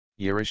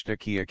Rishta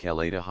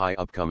Kehlata high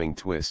upcoming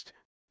twist,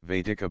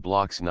 Vedika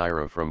blocks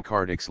Naira from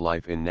Kartik's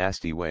life in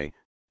nasty way.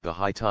 The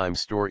high time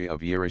story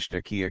of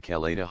Rishta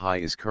Kehlata high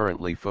is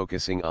currently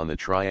focusing on the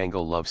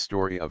triangle love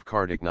story of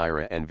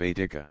Kartik-Naira and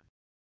Vedika.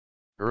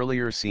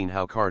 Earlier seen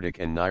how Kartik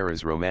and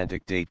Naira's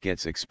romantic date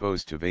gets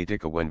exposed to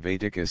Vedika when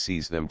Vedika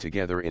sees them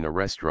together in a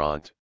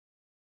restaurant.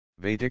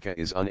 Vedika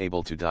is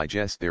unable to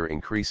digest their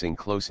increasing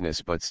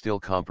closeness but still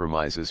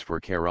compromises for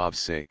Kairav's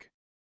sake.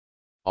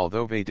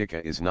 Although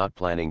Vedika is not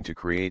planning to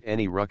create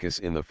any ruckus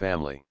in the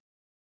family,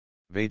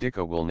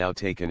 Vedika will now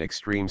take an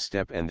extreme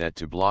step, and that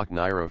to block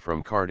Naira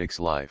from Kartik's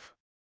life.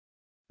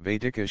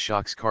 Vedika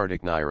shocks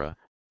Kartik-Naira.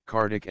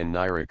 Kartik and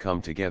Naira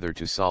come together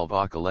to solve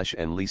Akhilesh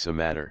and Lisa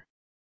matter.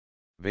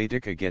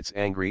 Vedika gets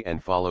angry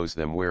and follows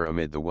them where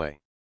amid the way.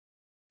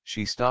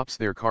 She stops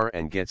their car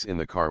and gets in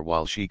the car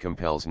while she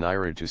compels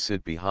Naira to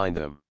sit behind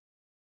them.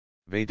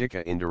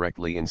 Vedika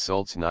indirectly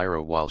insults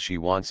Naira while she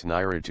wants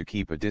Naira to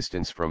keep a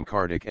distance from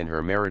Kartik and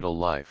her marital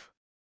life.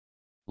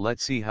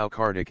 Let's see how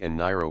Kartik and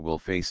Naira will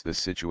face this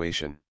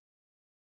situation.